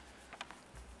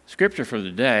Scripture for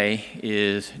the day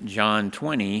is John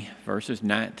 20, verses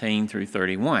 19 through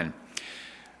 31.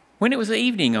 When it was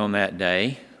evening on that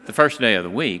day, the first day of the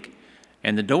week,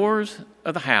 and the doors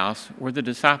of the house where the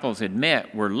disciples had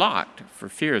met were locked for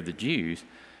fear of the Jews,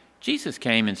 Jesus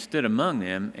came and stood among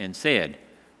them and said,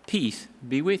 "Peace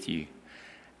be with you."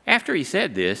 After he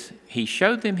said this, he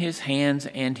showed them his hands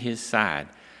and his side.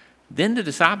 Then the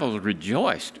disciples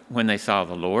rejoiced when they saw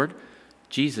the Lord.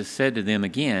 Jesus said to them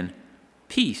again,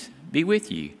 "Peace be with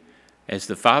you. As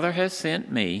the Father has sent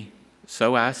me,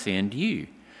 so I send you."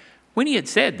 When he had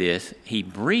said this, he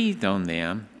breathed on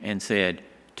them and said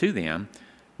to them,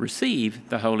 "Receive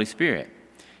the Holy Spirit.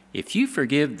 If you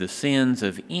forgive the sins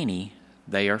of any,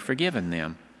 they are forgiven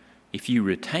them. If you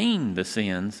retain the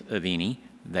sins of any,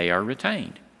 they are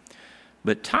retained."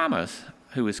 But Thomas,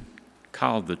 who was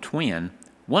called the twin,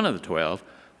 one of the 12,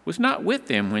 was not with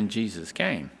them when Jesus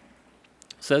came.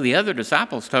 So the other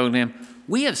disciples told him,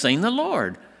 "We have seen the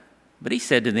Lord." But he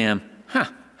said to them,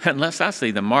 "Unless I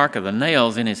see the mark of the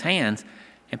nails in his hands,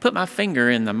 and put my finger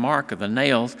in the mark of the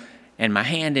nails, and my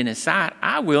hand in his side,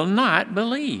 I will not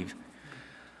believe."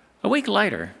 A week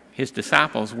later, his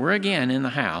disciples were again in the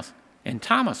house, and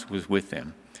Thomas was with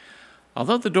them.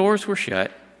 Although the doors were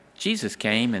shut, Jesus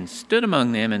came and stood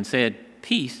among them and said,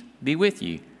 "Peace be with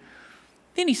you."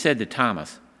 Then he said to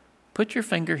Thomas, "Put your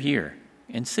finger here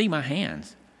and see my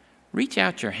hands. Reach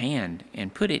out your hand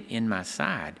and put it in my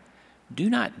side. Do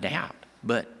not doubt,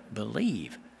 but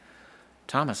believe."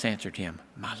 Thomas answered him,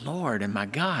 "My Lord and my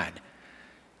God."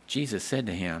 Jesus said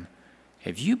to him,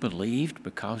 "Have you believed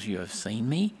because you have seen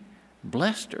me?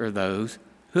 Blessed are those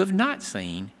who have not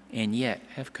seen and yet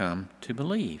have come to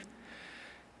believe."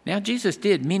 Now Jesus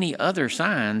did many other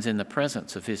signs in the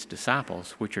presence of his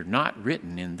disciples, which are not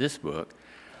written in this book,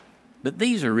 but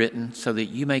these are written so that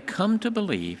you may come to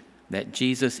believe that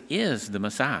Jesus is the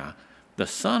Messiah, the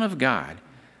Son of God,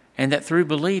 and that through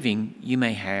believing you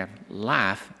may have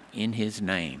life in his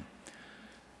name.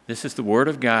 This is the word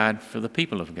of God for the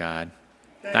people of God.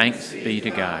 Thanks be to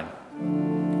God.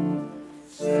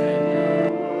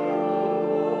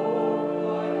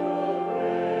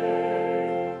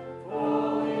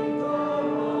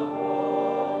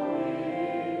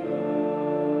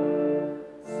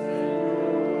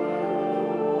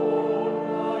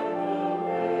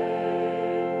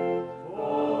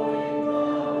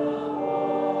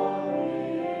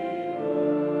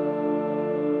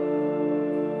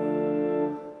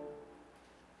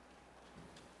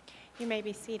 You may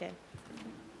be seated.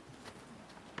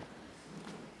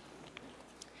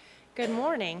 Good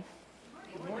morning.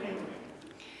 Good morning.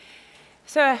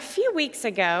 So a few weeks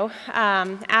ago,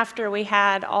 after we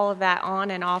had all of that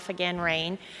on and off again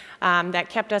rain that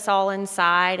kept us all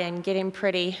inside and getting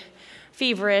pretty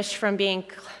feverish from being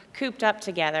cooped up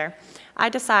together, I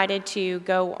decided to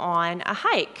go on a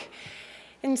hike.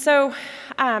 And so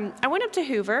I went up to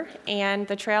Hoover, and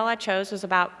the trail I chose was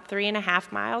about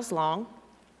 3.5 miles long.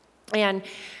 And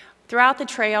throughout the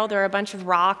trail, there were a bunch of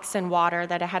rocks and water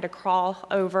that I had to crawl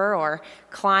over or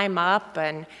climb up.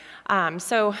 And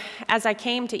so as I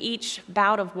came to each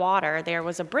bout of water, there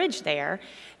was a bridge there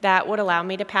that would allow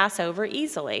me to pass over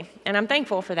easily. And I'm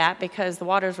thankful for that because the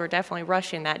waters were definitely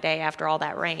rushing that day after all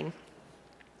that rain.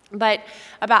 But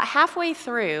about halfway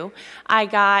through, I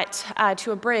got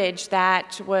to a bridge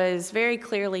that was very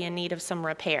clearly in need of some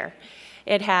repair.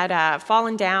 It had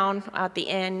fallen down at the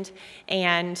end,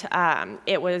 and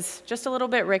it was just a little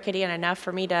bit rickety and enough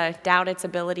for me to doubt its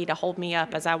ability to hold me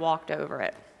up as I walked over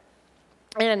it.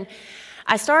 And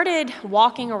I started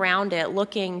walking around it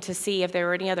looking to see if there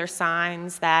were any other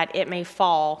signs that it may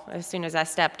fall as soon as I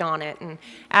stepped on it. And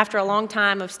after a long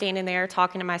time of standing there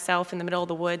talking to myself in the middle of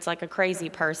the woods like a crazy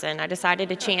person, I decided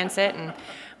to chance it and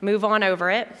move on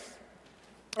over it.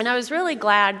 And I was really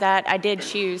glad that I did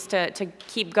choose to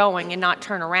keep going and not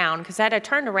turn around, because had I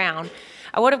turned around,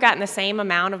 I would have gotten the same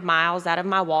amount of miles out of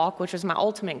my walk, which was my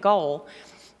ultimate goal.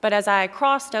 But as I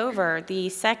crossed over, the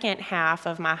second half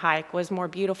of my hike was more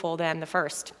beautiful than the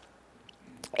first.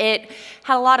 It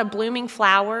had a lot of blooming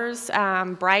flowers,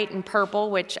 bright and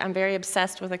purple, which I'm very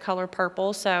obsessed with the color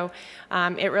purple, so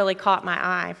it really caught my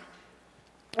eye.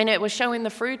 And it was showing the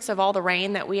fruits of all the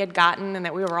rain that we had gotten and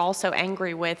that we were all so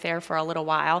angry with there for a little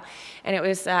while. And it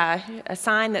was a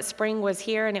sign that spring was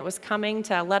here and it was coming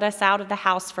to let us out of the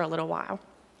house for a little while.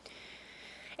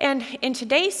 And in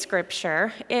today's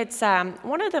scripture, it's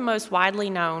one of the most widely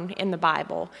known in the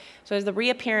Bible. So it's the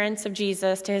reappearance of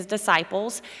Jesus to his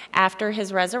disciples after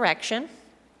his resurrection.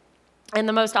 And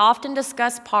the most often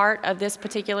discussed part of this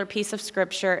particular piece of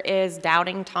scripture is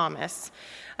doubting Thomas.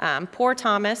 Poor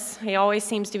Thomas, he always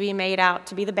seems to be made out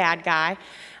to be the bad guy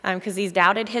because he's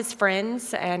doubted his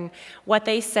friends and what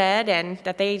they said and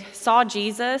that they saw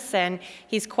Jesus, and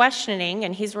he's questioning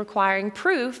and he's requiring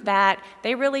proof that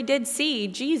they really did see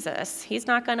Jesus. He's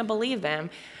not going to believe them.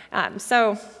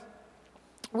 So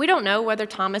we don't know whether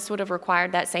Thomas would have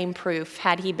required that same proof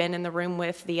had he been in the room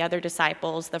with the other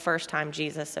disciples the first time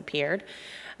Jesus appeared.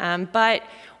 But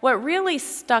what really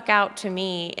stuck out to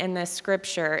me in this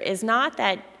scripture is not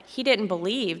that he didn't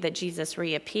believe that Jesus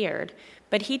reappeared,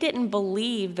 but he didn't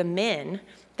believe the men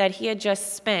that he had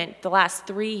just spent the last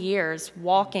 3 years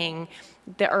walking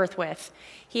the earth with.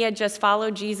 He had just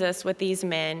followed Jesus with these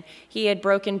men. He had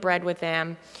broken bread with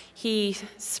them. He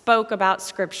spoke about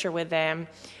scripture with them.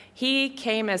 He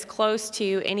came as close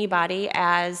to anybody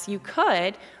as you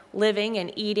could, living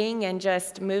and eating and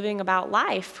just moving about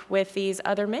life with these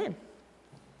other men.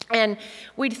 And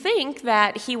we'd think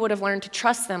that he would have learned to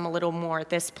trust them a little more at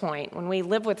this point. When we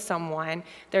live with someone,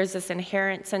 there's this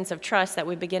inherent sense of trust that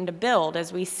we begin to build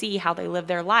as we see how they live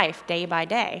their life day by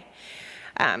day.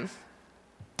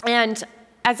 And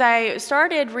as I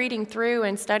started reading through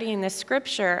and studying this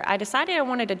scripture, I decided I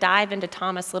wanted to dive into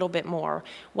Thomas a little bit more.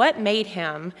 What made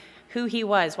him who he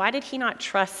was? Why did he not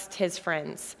trust his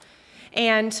friends?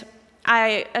 And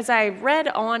as I read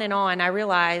on and on, I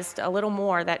realized a little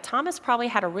more that Thomas probably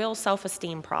had a real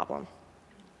self-esteem problem.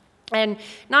 And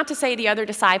not to say the other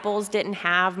disciples didn't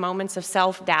have moments of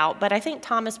self-doubt, but I think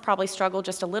Thomas probably struggled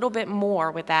just a little bit more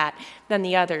with that than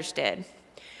the others did.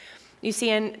 You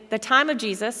see, in the time of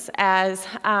Jesus, as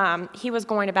he was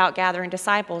going about gathering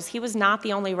disciples, he was not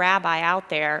the only rabbi out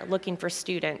there looking for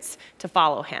students to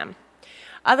follow him.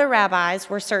 Other rabbis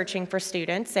were searching for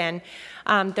students, and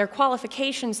their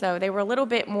qualifications, though, they were a little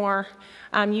bit more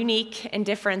unique and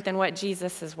different than what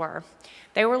Jesus's were.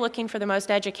 They were looking for the most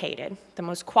educated, the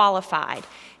most qualified.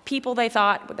 People they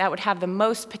thought that would have the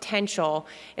most potential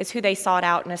is who they sought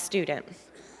out in a student.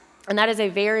 And that is a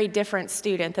very different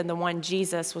student than the one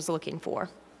Jesus was looking for.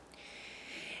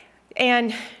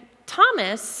 And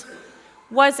Thomas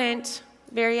wasn't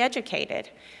very educated.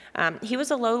 He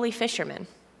was a lowly fisherman.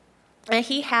 And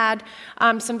he had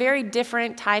some very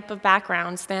different type of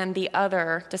backgrounds than the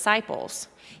other disciples.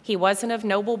 He wasn't of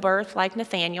noble birth like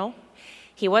Nathanael.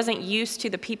 He wasn't used to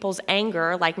the people's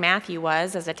anger like Matthew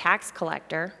was as a tax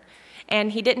collector.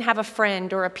 And he didn't have a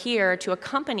friend or a peer to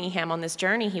accompany him on this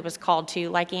journey he was called to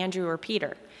like Andrew or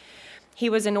Peter. He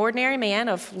was an ordinary man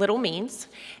of little means,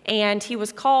 and he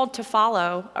was called to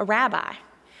follow a rabbi.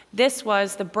 This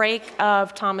was the break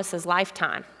of Thomas's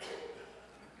lifetime.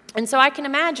 And so I can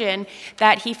imagine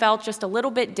that he felt just a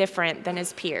little bit different than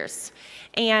his peers.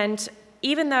 And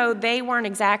even though they weren't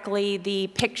exactly the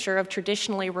picture of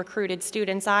traditionally recruited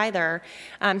students either,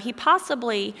 he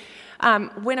possibly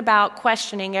went about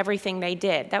questioning everything they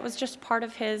did. That was just part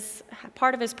of his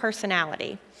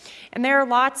personality. And there are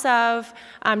lots of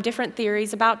different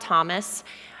theories about Thomas.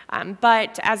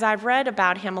 But as I've read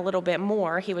about him a little bit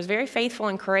more, he was very faithful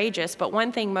and courageous, but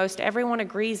one thing most everyone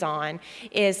agrees on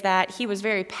is that he was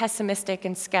very pessimistic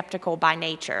and skeptical by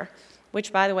nature,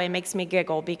 which, by the way, makes me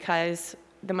giggle because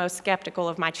the most skeptical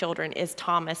of my children is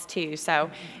Thomas, too, so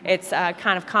it's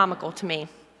kind of comical to me.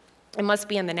 It must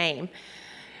be in the name.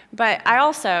 But I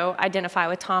also identify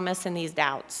with Thomas in these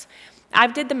doubts.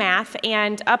 I've did the math,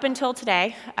 and up until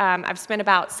today, I've spent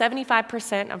about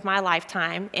 75% of my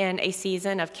lifetime in a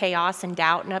season of chaos and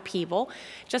doubt and upheaval,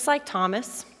 just like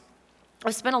Thomas.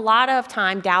 I've spent a lot of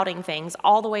time doubting things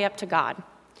all the way up to God.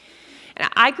 And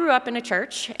I grew up in a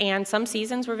church, and some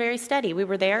seasons were very steady. We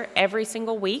were there every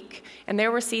single week, and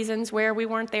there were seasons where we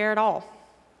weren't there at all.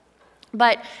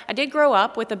 But I did grow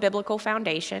up with a biblical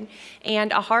foundation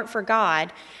and a heart for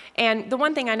God. And the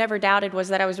one thing I never doubted was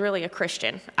that I was really a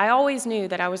Christian. I always knew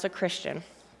that I was a Christian.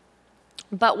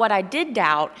 But what I did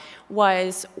doubt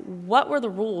was what were the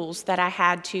rules that I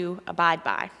had to abide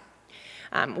by?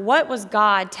 What was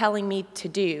God telling me to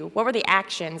do? What were the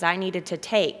actions I needed to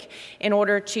take in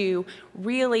order to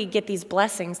really get these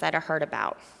blessings that I heard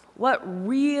about? What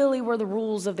really were the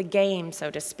rules of the game,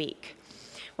 so to speak?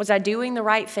 Was I doing the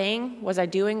right thing? Was I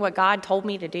doing what God told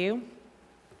me to do?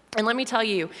 And let me tell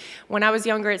you, when I was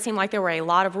younger, it seemed like there were a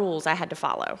lot of rules I had to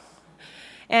follow.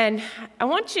 And I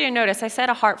want you to notice I said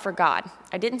a heart for God.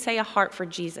 I didn't say a heart for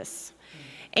Jesus.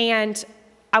 And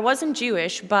I wasn't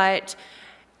Jewish, but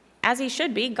as he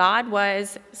should be, God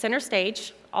was center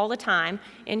stage all the time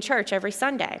in church every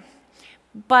Sunday.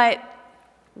 But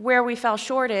where we fell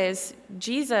short is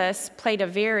Jesus played a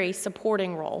very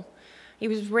supporting role. He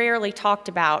was rarely talked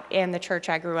about in the church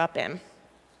I grew up in.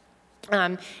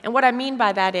 And what I mean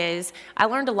by that is I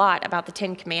learned a lot about the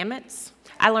Ten Commandments.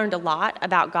 I learned a lot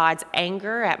about God's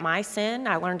anger at my sin.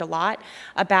 I learned a lot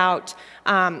about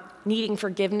needing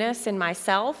forgiveness in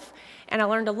myself. And I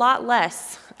learned a lot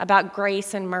less about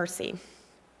grace and mercy.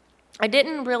 I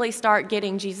didn't really start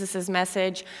getting Jesus'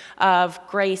 message of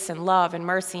grace and love and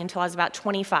mercy until I was about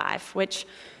 25, which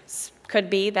could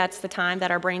be that's the time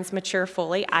that our brains mature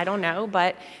fully. I don't know,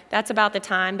 but that's about the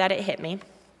time that it hit me.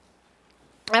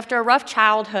 After a rough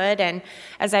childhood and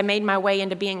as I made my way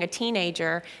into being a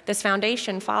teenager, this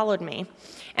foundation followed me.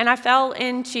 And I fell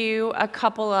into a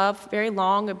couple of very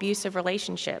long abusive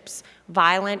relationships,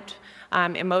 violent,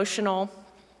 emotional.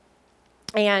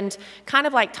 And kind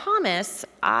of like Thomas,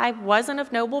 I wasn't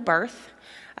of noble birth.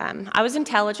 I was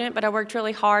intelligent, but I worked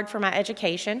really hard for my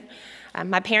education.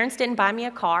 My parents didn't buy me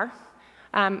a car.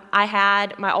 I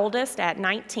had my oldest at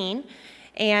 19.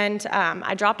 And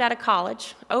I dropped out of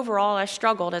college. Overall, I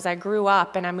struggled as I grew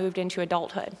up and I moved into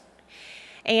adulthood.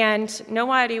 And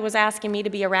nobody was asking me to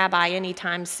be a rabbi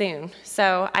anytime soon.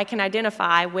 So I can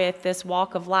identify with this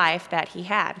walk of life that he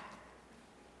had.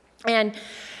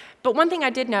 But one thing I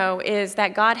did know is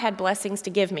that God had blessings to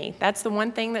give me. That's the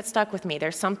one thing that stuck with me.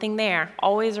 There's something there,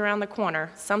 always around the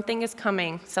corner. Something is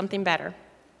coming, something better.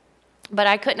 But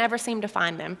I could never seem to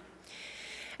find them.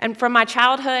 And from my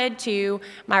childhood to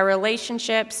my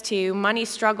relationships to money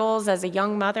struggles as a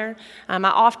young mother, I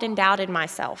often doubted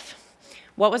myself.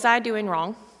 What was I doing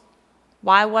wrong?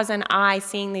 Why wasn't I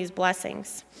seeing these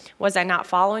blessings? Was I not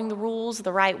following the rules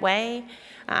the right way?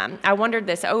 I wondered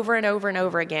this over and over and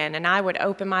over again, and I would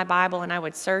open my Bible and I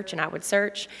would search and I would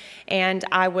search, and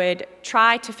I would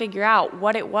try to figure out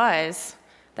what it was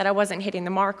that I wasn't hitting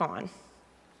the mark on.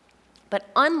 But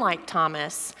unlike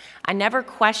Thomas, I never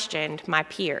questioned my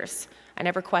peers. I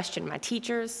never questioned my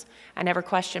teachers. I never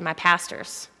questioned my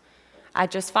pastors. I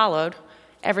just followed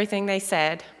everything they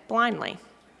said blindly.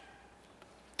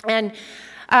 And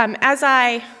as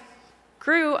I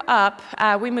grew up,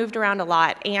 we moved around a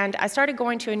lot, and I started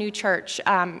going to a new church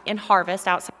in Harvest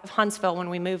outside of Huntsville when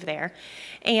we moved there.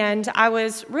 And I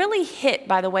was really hit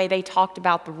by the way they talked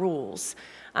about the rules.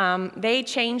 They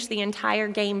changed the entire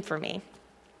game for me.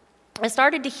 I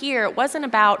started to hear it wasn't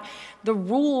about the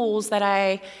rules that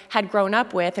I had grown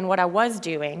up with and what I was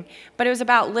doing, but it was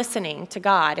about listening to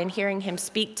God and hearing Him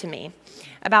speak to me,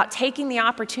 about taking the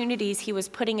opportunities He was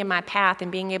putting in my path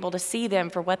and being able to see them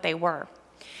for what they were.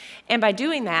 And by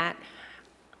doing that,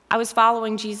 I was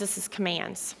following Jesus'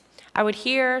 commands. I would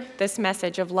hear this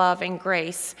message of love and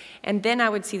grace, and then I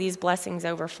would see these blessings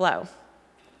overflow.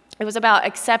 It was about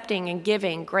accepting and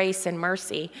giving grace and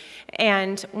mercy.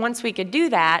 And once we could do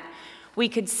that, we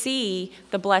could see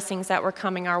the blessings that were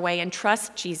coming our way and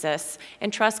trust Jesus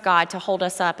and trust God to hold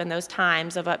us up in those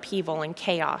times of upheaval and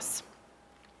chaos.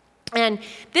 And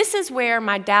this is where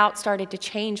my doubt started to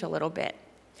change a little bit.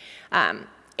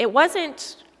 It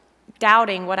wasn't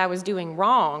doubting what I was doing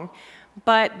wrong,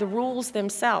 but the rules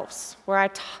themselves.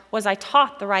 Was I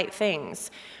taught the right things?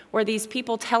 Were these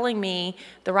people telling me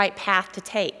the right path to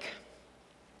take?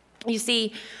 You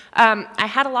see, I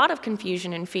had a lot of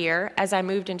confusion and fear as I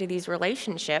moved into these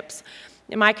relationships.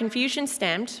 And my confusion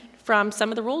stemmed from some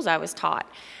of the rules I was taught.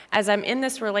 As I'm in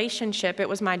this relationship, it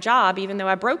was my job, even though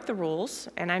I broke the rules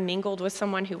and I mingled with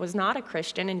someone who was not a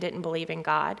Christian and didn't believe in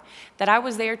God, that I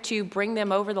was there to bring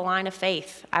them over the line of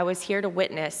faith. I was here to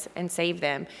witness and save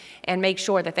them and make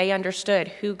sure that they understood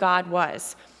who God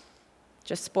was.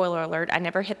 Just spoiler alert, I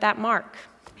never hit that mark.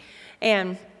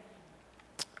 And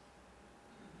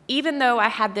even though I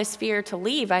had this fear to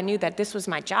leave, I knew that this was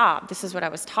my job. This is what I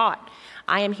was taught.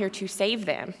 I am here to save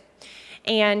them.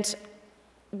 And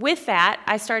with that,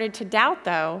 I started to doubt,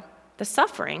 though, the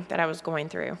suffering that I was going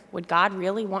through. Would God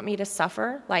really want me to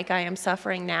suffer like I am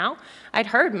suffering now? I'd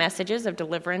heard messages of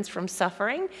deliverance from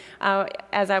suffering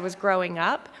as I was growing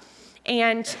up.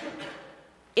 And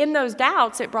in those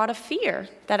doubts, it brought a fear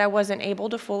that I wasn't able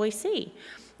to fully see.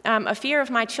 A fear of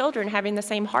my children having the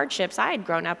same hardships I had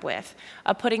grown up with,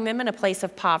 of putting them in a place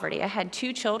of poverty. I had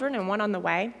 2 children and 1 on the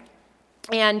way.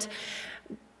 And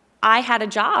I had a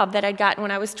job that I'd gotten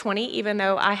when I was 20, even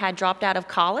though I had dropped out of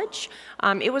college.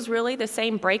 It was really the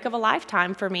same break of a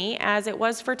lifetime for me as it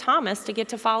was for Thomas to get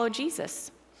to follow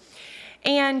Jesus.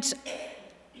 And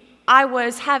I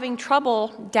was having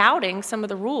trouble doubting some of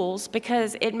the rules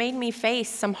because it made me face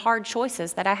some hard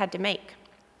choices that I had to make.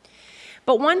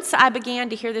 But once I began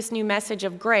to hear this new message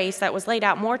of grace that was laid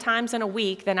out more times in a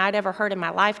week than I'd ever heard in my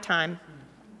lifetime,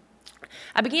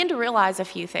 I began to realize a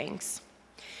few things.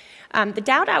 The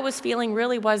doubt I was feeling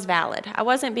really was valid. I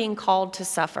wasn't being called to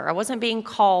suffer. I wasn't being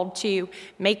called to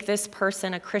make this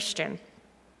person a Christian.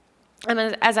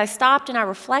 And as I stopped and I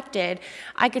reflected,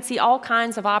 I could see all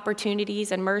kinds of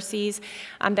opportunities and mercies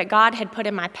that God had put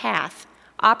in my path.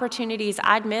 Opportunities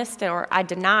I'd missed or I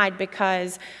denied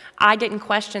because I didn't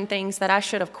question things that I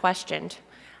should have questioned.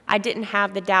 I didn't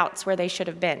have the doubts where they should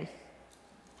have been.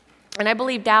 And I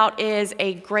believe doubt is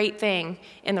a great thing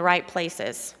in the right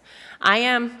places. I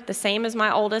am the same as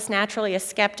my oldest, naturally a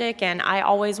skeptic, and I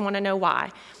always want to know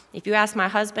why. If you ask my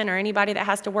husband or anybody that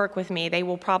has to work with me, they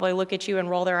will probably look at you and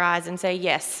roll their eyes and say,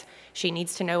 yes, she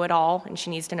needs to know it all, and she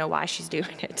needs to know why she's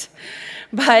doing it.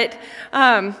 But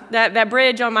that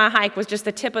bridge on my hike was just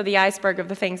the tip of the iceberg of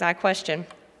the things I question.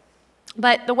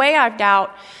 But the way I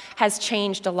doubt has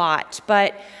changed a lot.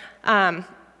 But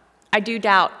I do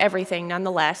doubt everything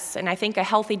nonetheless, and I think a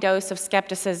healthy dose of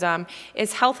skepticism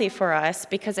is healthy for us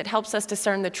because it helps us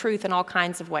discern the truth in all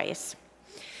kinds of ways.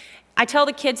 I tell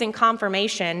the kids in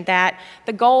confirmation that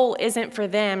the goal isn't for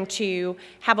them to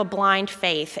have a blind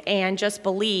faith and just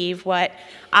believe what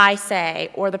I say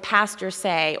or the pastors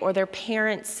say or their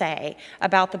parents say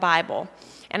about the Bible.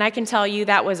 And I can tell you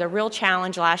that was a real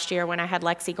challenge last year when I had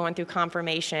Lexi going through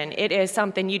confirmation. It is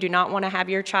something you do not want to have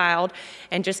your child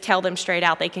and just tell them straight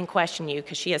out they can question you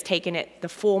because she has taken it the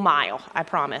full mile, I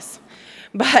promise.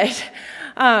 But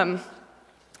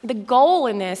the goal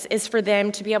in this is for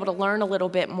them to be able to learn a little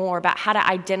bit more about how to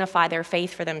identify their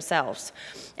faith for themselves,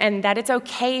 and that it's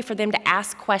okay for them to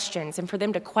ask questions and for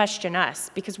them to question us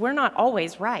because we're not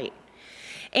always right.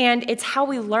 And it's how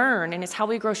we learn and it's how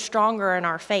we grow stronger in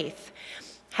our faith.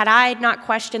 Had I not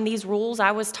questioned these rules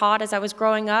I was taught as I was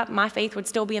growing up, my faith would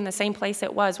still be in the same place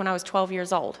it was when I was 12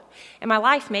 years old. And my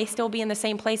life may still be in the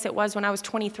same place it was when I was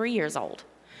 23 years old.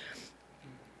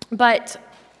 But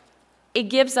it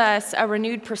gives us a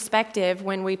renewed perspective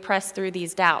when we press through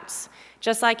these doubts.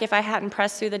 Just like if I hadn't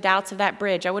pressed through the doubts of that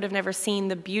bridge, I would have never seen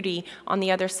the beauty on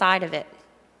the other side of it.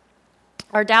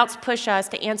 Our doubts push us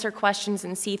to answer questions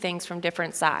and see things from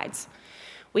different sides.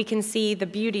 We can see the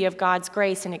beauty of God's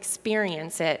grace and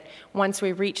experience it once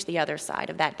we reach the other side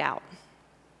of that doubt.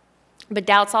 But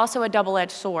doubt's also a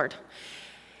double-edged sword.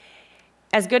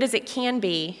 As good as it can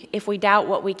be, if we doubt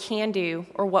what we can do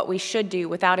or what we should do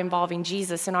without involving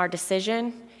Jesus in our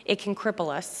decision, it can cripple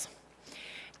us.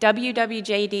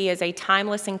 WWJD is a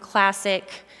timeless and classic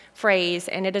phrase,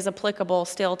 and it is applicable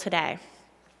still today.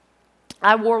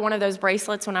 I wore one of those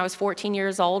bracelets when I was 14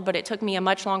 years old, but it took me a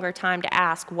much longer time to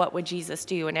ask, what would Jesus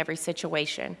do in every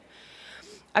situation?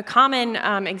 A common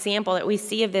example that we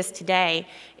see of this today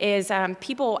is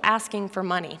people asking for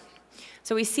money.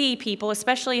 So we see people,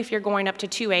 especially if you're going up to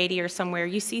 280 or somewhere,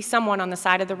 you see someone on the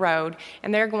side of the road,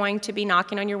 and they're going to be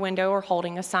knocking on your window or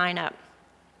holding a sign up.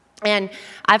 And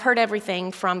I've heard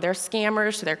everything from they're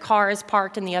scammers to their car is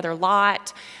parked in the other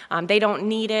lot, they don't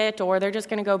need it, or they're just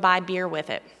going to go buy beer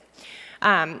with it.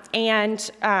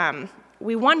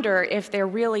 We wonder if they're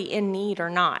really in need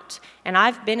or not. And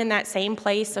I've been in that same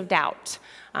place of doubt.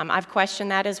 I've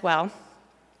questioned that as well.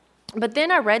 But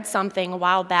then I read something a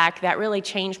while back that really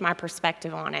changed my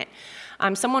perspective on it.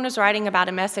 Someone was writing about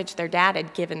a message their dad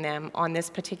had given them on this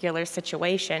particular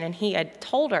situation, and he had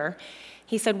told her,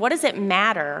 he said, what does it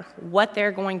matter what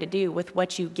they're going to do with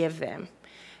what you give them?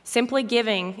 Simply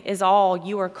giving is all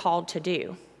you are called to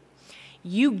do.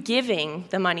 You giving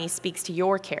the money speaks to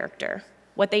your character.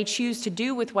 What they choose to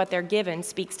do with what they're given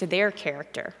speaks to their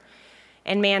character.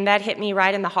 And man, that hit me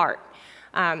right in the heart.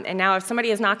 And now if somebody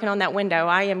is knocking on that window,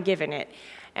 I am giving it.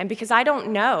 And because I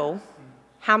don't know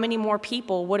how many more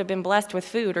people would have been blessed with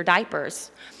food or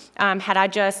diapers had I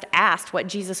just asked what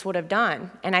Jesus would have done.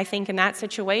 And I think in that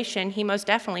situation, he most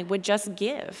definitely would just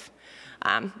give.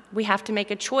 We have to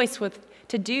make a choice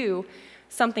to do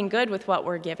something good with what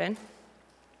we're given.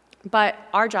 But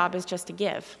our job is just to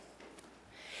give.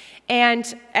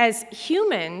 And as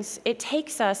humans, it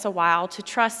takes us a while to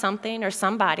trust something or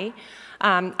somebody.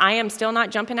 I am still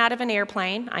not jumping out of an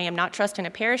airplane. I am not trusting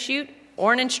a parachute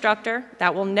or an instructor.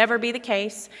 That will never be the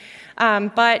case.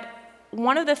 But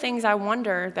one of the things I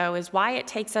wonder, though, is why it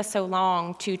takes us so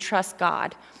long to trust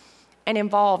God and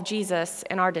involve Jesus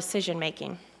in our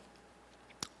decision-making.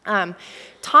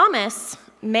 Thomas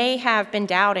may have been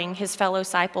doubting his fellow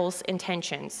disciples'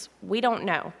 intentions. We don't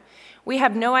know. We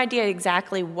have no idea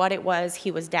exactly what it was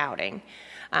he was doubting.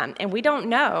 And we don't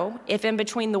know if in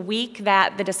between the week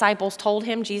that the disciples told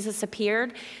him Jesus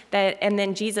appeared, and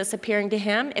then Jesus appearing to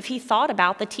him, if he thought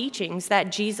about the teachings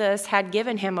that Jesus had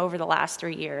given him over the last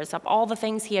 3 years, of all the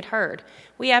things he had heard.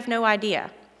 We have no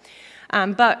idea.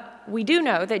 But we do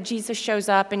know that Jesus shows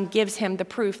up and gives him the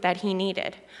proof that he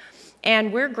needed.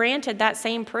 And we're granted that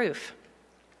same proof.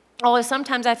 Although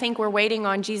sometimes I think we're waiting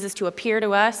on Jesus to appear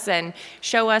to us and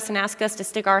show us and ask us to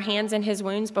stick our hands in his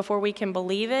wounds before we can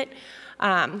believe it,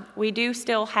 we do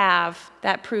still have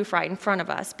that proof right in front of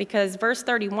us, because verse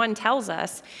 31 tells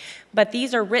us, "But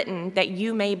these are written that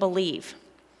you may believe."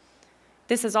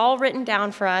 This is all written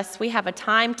down for us. We have a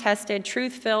time-tested,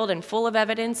 truth-filled, and full of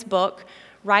evidence book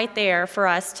right there for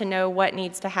us to know what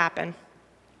needs to happen.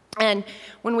 And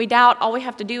when we doubt, all we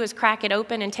have to do is crack it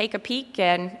open and take a peek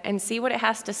and see what it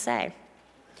has to say.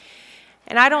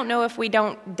 And I don't know if we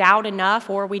don't doubt enough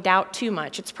or we doubt too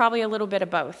much. It's probably a little bit of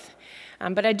both.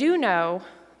 But I do know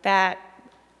that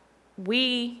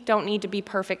we don't need to be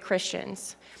perfect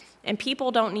Christians. And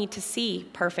people don't need to see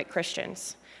perfect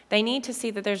Christians. They need to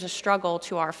see that there's a struggle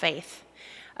to our faith,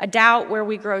 a doubt where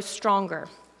we grow stronger.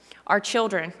 Our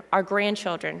children, our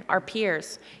grandchildren, our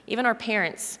peers, even our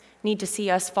parents need to see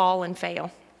us fall and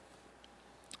fail.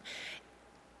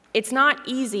 It's not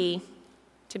easy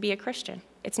to be a Christian.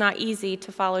 It's not easy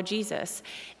to follow Jesus.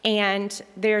 And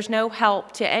there's no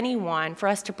help to anyone for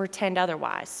us to pretend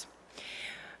otherwise.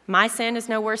 My sin is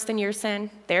no worse than your sin.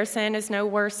 Their sin is no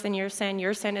worse than your sin.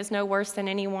 Your sin is no worse than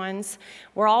anyone's.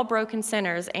 We're all broken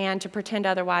sinners, and to pretend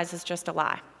otherwise is just a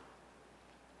lie.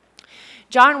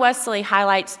 John Wesley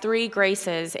highlights 3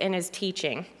 graces in his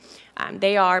teaching.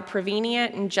 They are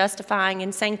prevenient and justifying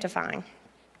and sanctifying.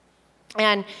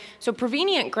 And so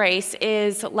prevenient grace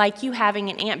is like you having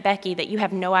an Aunt Becky that you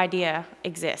have no idea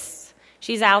exists.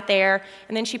 She's out there,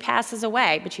 and then she passes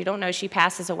away, but you don't know she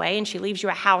passes away, and she leaves you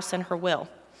a house in her will.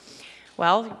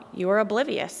 Well, you are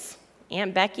oblivious.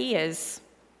 Aunt Becky is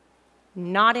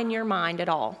not in your mind at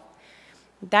all.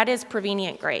 That is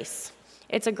prevenient grace.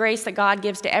 It's a grace that God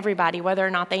gives to everybody, whether or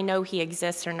not they know he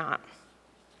exists or not.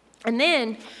 And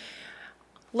then,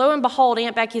 lo and behold,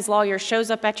 Aunt Becky's lawyer shows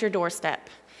up at your doorstep,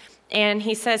 and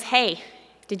he says, "Hey,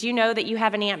 did you know that you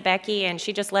have an Aunt Becky and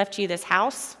she just left you this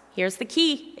house? Here's the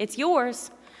key. It's yours."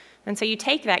 And so you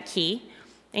take that key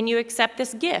and you accept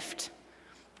this gift.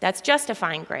 That's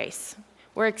justifying grace.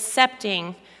 We're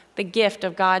accepting the gift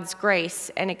of God's grace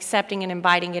and accepting and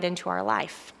inviting it into our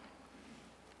life.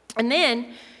 And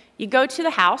then you go to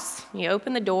the house, you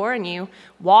open the door, and you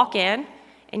walk in,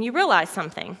 and you realize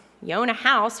something. You own a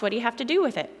house. What do you have to do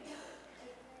with it?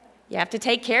 You have to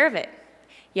take care of it.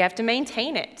 You have to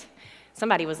maintain it.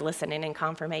 Somebody was listening in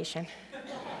confirmation.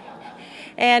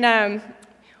 And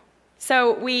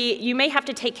so you may have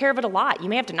to take care of it a lot. You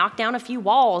may have to knock down a few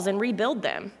walls and rebuild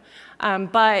them.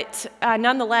 But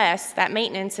nonetheless, that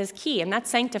maintenance is key, and that's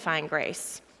sanctifying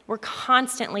grace. We're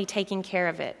constantly taking care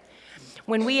of it.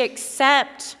 When we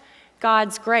accept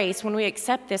God's grace, when we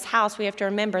accept this house, we have to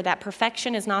remember that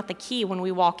perfection is not the key when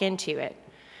we walk into it.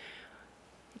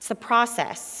 It's the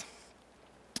process.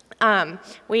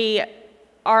 We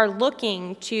are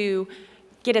looking to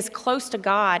get as close to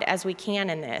God as we can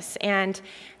in this, and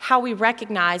how we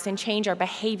recognize and change our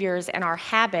behaviors and our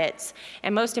habits,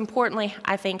 and most importantly,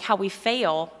 I think how we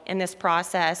fail in this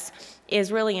process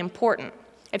is really important.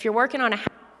 If you're working on a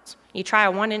house, you try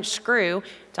a 1-inch screw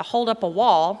to hold up a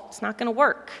wall, it's not going to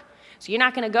work. So you're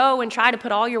not going to go and try to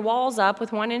put all your walls up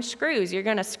with 1-inch screws. You're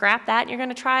going to scrap that and you're going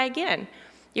to try again.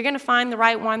 You're going to find the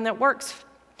right one that works.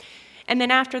 And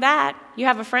then after that, you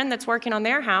have a friend that's working on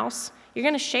their house. You're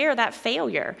going to share that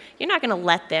failure. You're not going to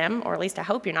let them, or at least I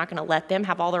hope you're not going to let them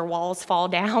have all their walls fall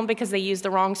down because they used the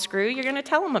wrong screw. You're going to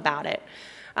tell them about it.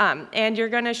 And you're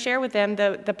going to share with them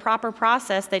the proper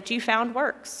process that you found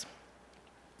works.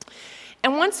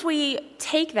 And once we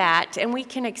take that and we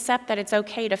can accept that it's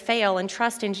okay to fail and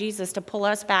trust in Jesus to pull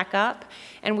us back up,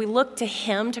 and we look to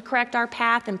him to correct our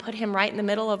path and put him right in the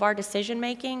middle of our decision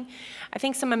making, I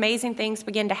think some amazing things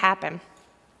begin to happen.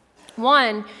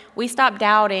 One, we stop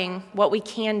doubting what we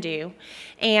can do,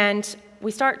 and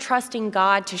we start trusting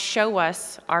God to show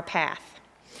us our path.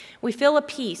 We feel a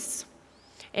peace.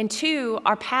 And 2,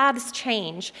 our paths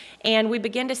change, and we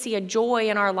begin to see a joy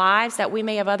in our lives that we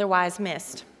may have otherwise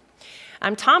missed.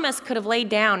 Thomas could have laid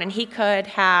down and he could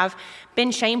have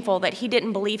been shameful that he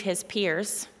didn't believe his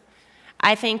peers.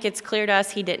 I think it's clear to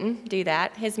us he didn't do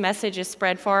that. His message is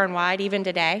spread far and wide even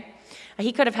today.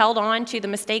 He could have held on to the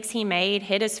mistakes he made,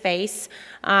 hid his face.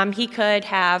 He could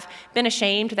have been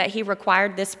ashamed that he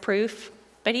required this proof,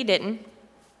 but he didn't.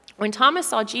 When Thomas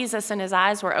saw Jesus and his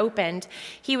eyes were opened,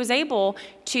 he was able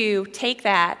to take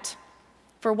that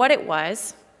for what it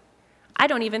was. I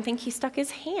don't even think he stuck his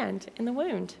hand in the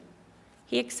wound.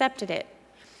 He accepted it.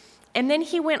 And then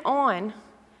he went on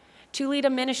to lead a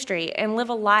ministry and live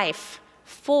a life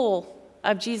full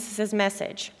of Jesus'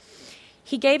 message.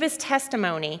 He gave his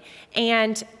testimony,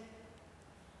 and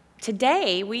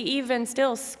today we even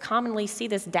still commonly see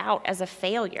this doubt as a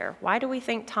failure. Why do we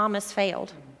think Thomas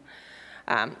failed?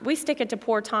 We stick it to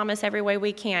poor Thomas every way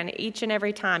we can. Each and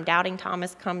every time, doubting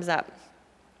Thomas comes up.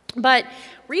 But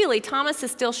really, Thomas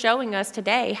is still showing us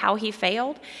today how he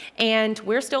failed, and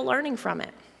we're still learning from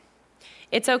it.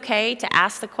 It's okay to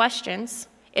ask the questions.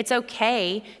 It's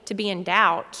okay to be in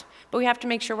doubt, but we have to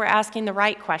make sure we're asking the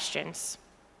right questions.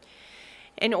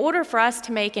 In order for us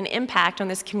to make an impact on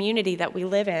this community that we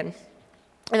live in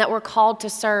and that we're called to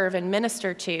serve and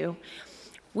minister to,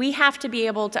 we have to be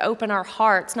able to open our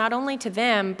hearts not only to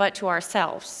them, but to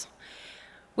ourselves.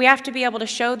 We have to be able to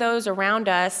show those around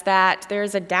us that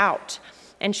there's a doubt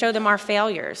and show them our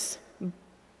failures.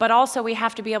 But also we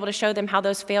have to be able to show them how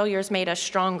those failures made us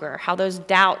stronger, how those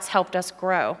doubts helped us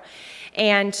grow.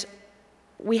 And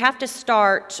we have to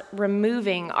start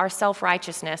removing our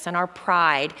self-righteousness and our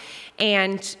pride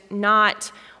and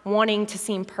not wanting to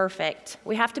seem perfect.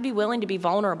 We have to be willing to be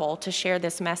vulnerable to share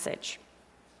this message.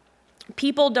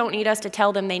 People don't need us to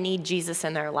tell them they need Jesus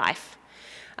in their life.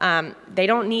 They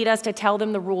don't need us to tell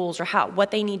them the rules or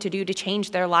what they need to do to change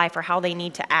their life or how they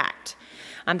need to act.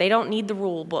 They don't need the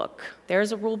rule book.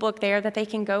 There's a rule book there that they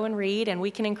can go and read, and we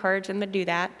can encourage them to do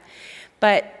that.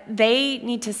 But they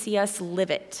need to see us live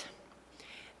it.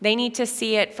 They need to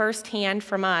see it firsthand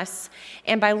from us.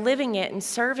 And by living it and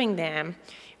serving them,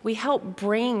 we help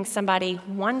bring somebody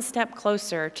one step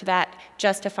closer to that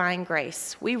justifying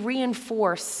grace. We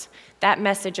reinforce that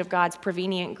message of God's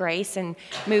prevenient grace and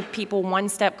move people one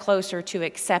step closer to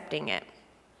accepting it.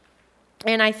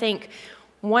 And I think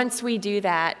once we do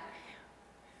that,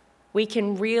 we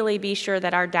can really be sure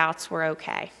that our doubts were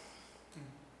okay.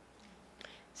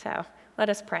 So let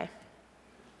us pray.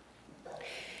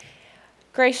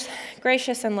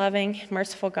 Gracious and loving,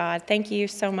 merciful God, thank you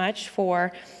so much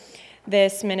for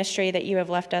this ministry that you have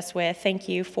left us with. Thank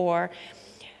you for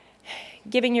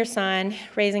giving your Son,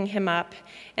 raising him up,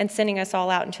 and sending us all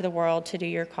out into the world to do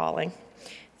your calling.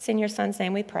 It's in your Son's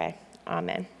name we pray.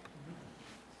 Amen.